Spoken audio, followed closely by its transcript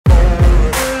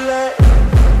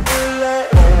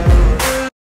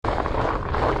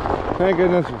Thank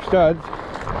goodness for studs.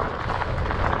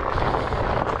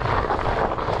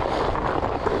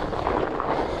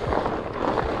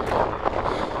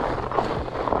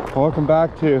 Welcome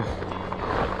back to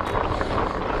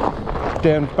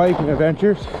Dan's biking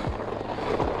adventures.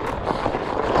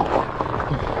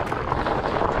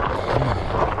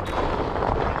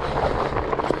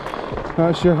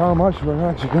 Not sure how much we're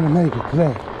actually going to make it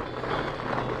today.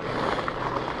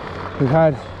 We've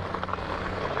had,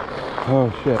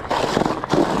 oh shit.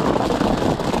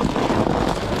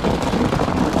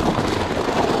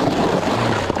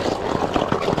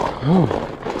 Oh.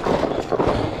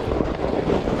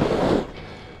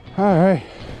 All right.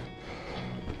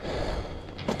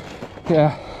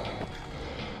 Yeah,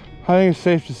 I think it's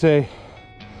safe to say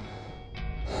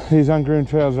these ungroomed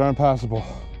trails are unpassable.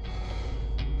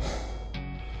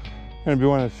 Gonna be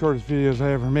one of the shortest videos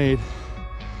I ever made.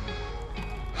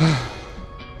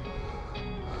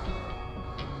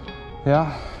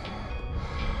 Yeah.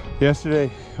 Yesterday,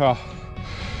 well,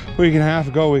 a week and a half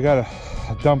ago, we got a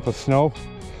dump of snow,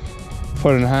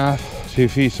 1.5 feet, 2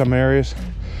 feet some areas.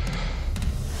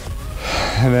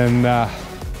 And then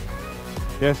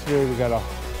yesterday we got a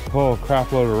whole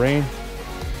crap load of rain.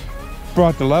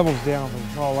 Brought the levels down, but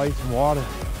it's all ice and water.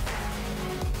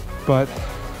 But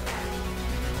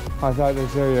I thought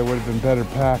this area would have been better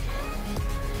packed.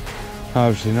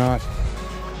 Obviously not.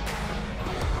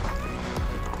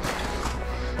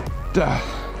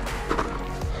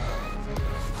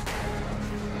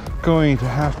 Going to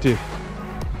have to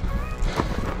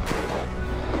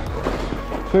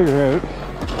figure out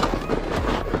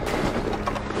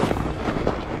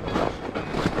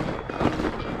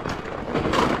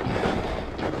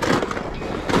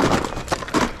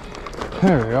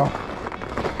there we go.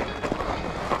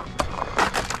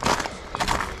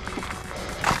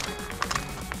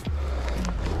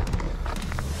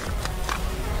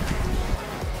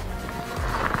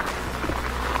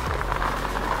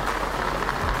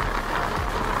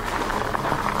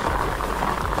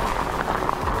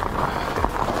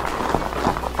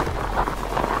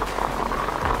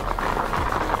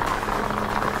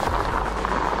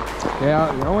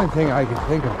 Yeah, the only thing I can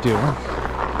think of doing,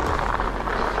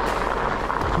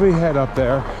 we head up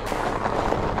there.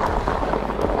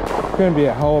 It's gonna be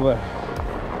a hell of a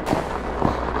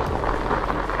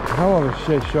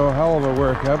shit show, hell of a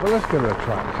workout, but let's give it a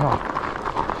try.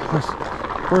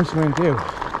 Worst we can do,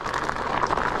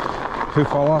 we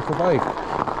fall off the bike.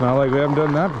 Not like we haven't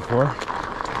done that before.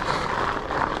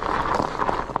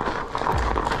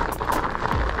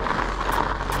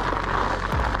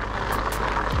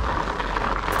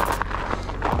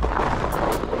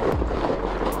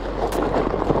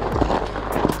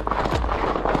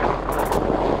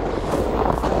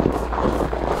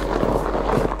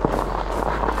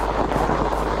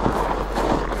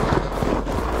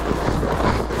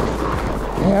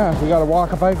 Yeah, if we gotta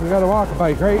walk a bike, we gotta walk a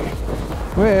bike, right?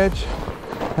 Which,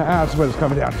 that's what it's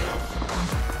coming down.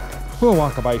 We'll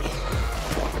walk a bike.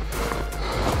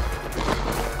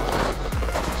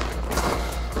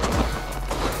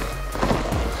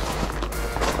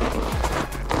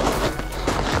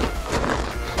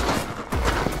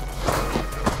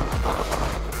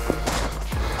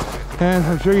 And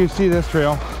I'm sure you see this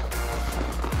trail,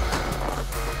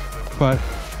 but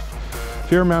if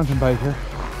you're a mountain biker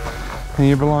and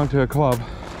you belong to a club,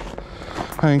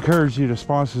 I encourage you to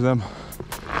sponsor them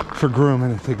for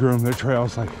grooming if they groom their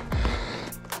trails like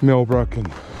Millbrook and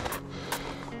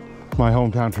my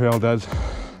hometown trail does,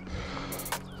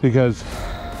 because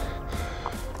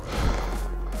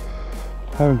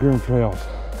having groomed trails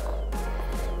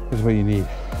is what you need.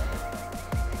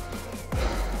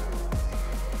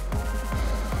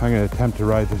 I'm gonna attempt to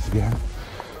ride this again.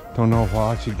 Don't know if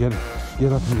I'll actually get up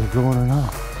and get going or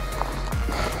not.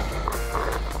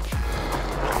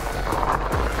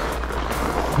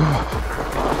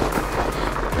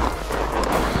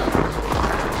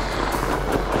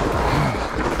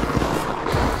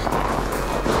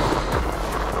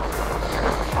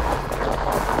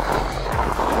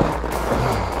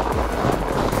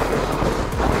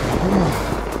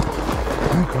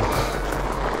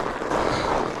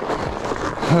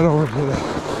 Head over to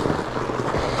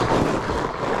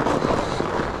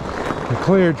the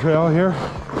cleared trail here.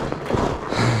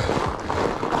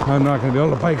 I'm not going to be able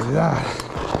to bike through that.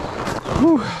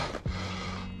 Whew.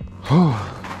 Oh.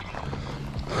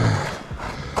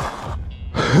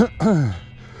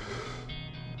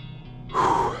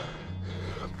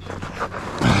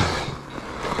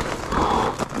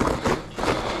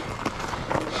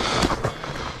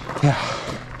 Yeah.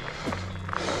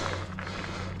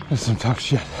 That's some tough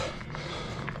shit.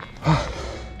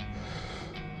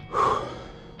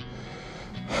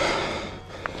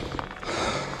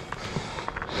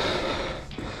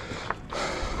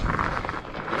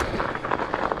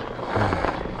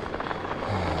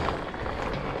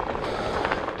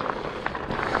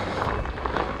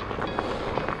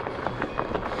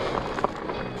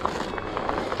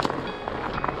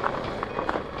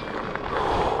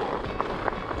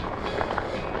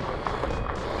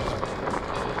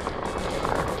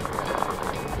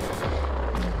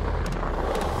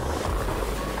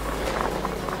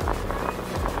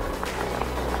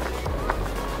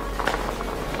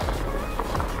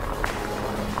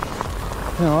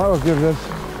 You know, I'll give this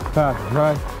path a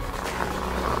try.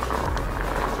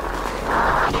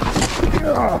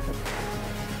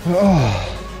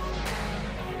 Oh.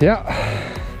 Yeah.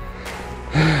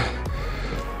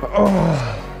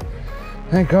 Oh.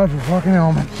 Thank God for fucking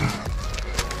helmets.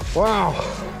 Wow.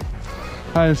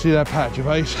 I didn't see that patch of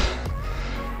ice.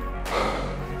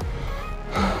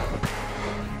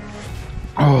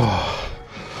 Oh.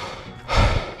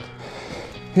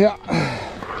 Yeah.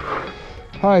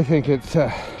 I think it's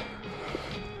I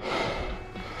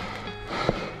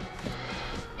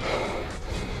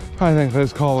think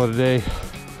let's call it a day.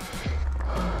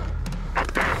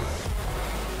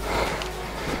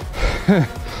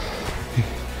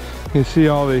 You see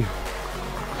all the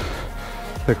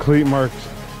cleat marks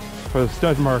or the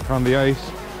stud mark on the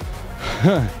ice.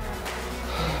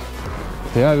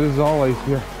 Yeah, this is all ice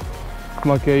here. I'm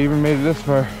lucky I even made it this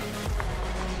far.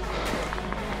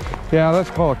 Yeah, let's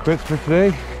call it quits for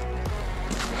today.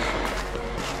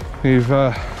 We've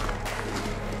that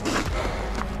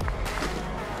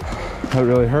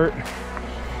really hurt.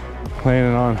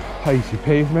 Landing on icy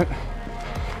pavement.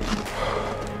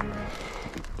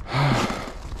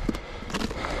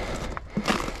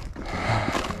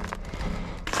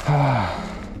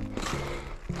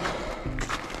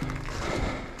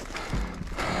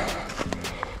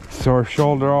 Sore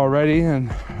shoulder already, and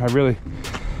I really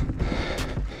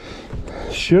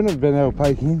shouldn't have been out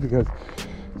biking because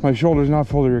my shoulder's not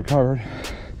fully recovered,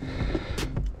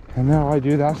 and now I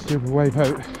do that stupid wipe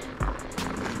out,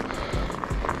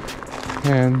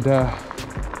 and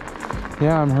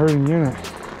yeah, I'm hurting unit.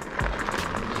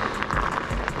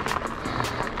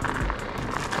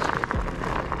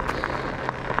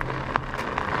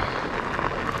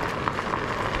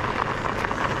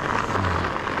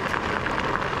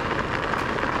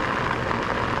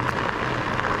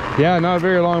 Yeah, not a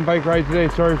very long bike ride today.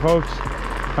 Sorry, folks.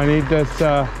 I need this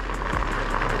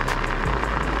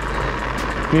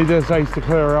ice to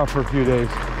clear up for a few days.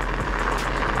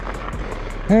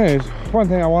 Anyways, one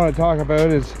thing I want to talk about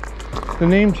is the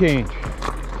name change.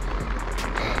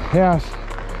 Yes,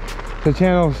 the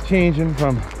channel's changing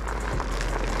from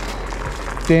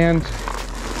Dan's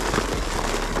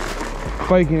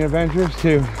Biking Adventures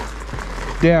to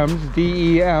Dem's,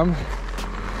 D-E-M,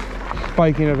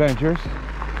 Biking Adventures.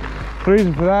 The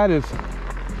reason for that is,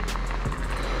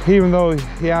 even though,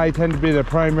 yeah, I tend to be the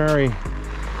primary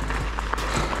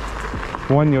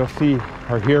one you'll see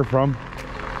or hear from,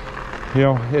 you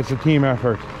know, it's a team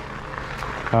effort.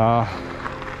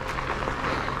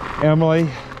 Emily,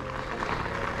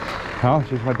 well,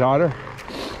 she's my daughter,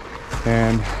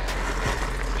 and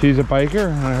she's a biker,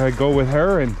 and I go with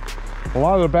her, and a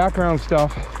lot of the background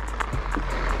stuff,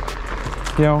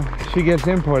 you know, she gets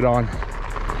input on,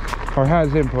 or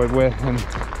has input with, and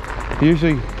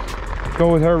usually go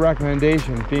with her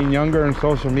recommendations. Being younger and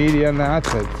social media and that,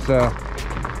 it's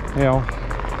you know,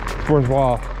 it's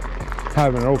worthwhile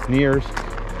having open ears.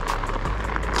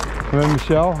 And then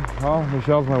Michelle, well,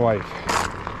 Michelle's my wife,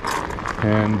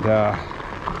 and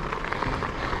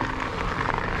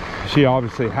she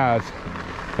obviously has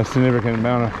a significant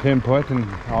amount of input, and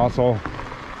also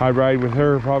I ride with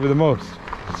her probably the most,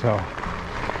 so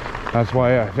that's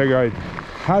why I figure I'd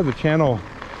have the channel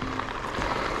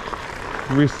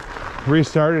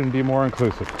restarted and be more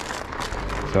inclusive.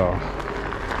 So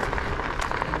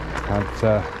that's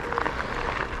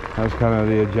kind of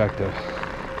the objective.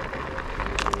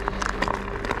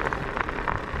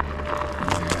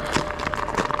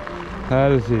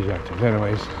 That is the objective,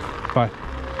 anyways. But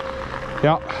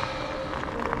yeah,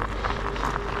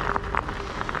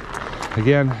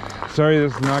 again, sorry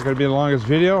this is not going to be the longest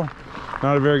video.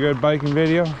 Not a very good biking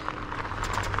video,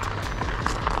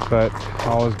 but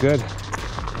all is good.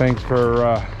 Thanks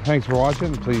for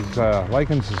watching. Please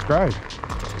like and subscribe.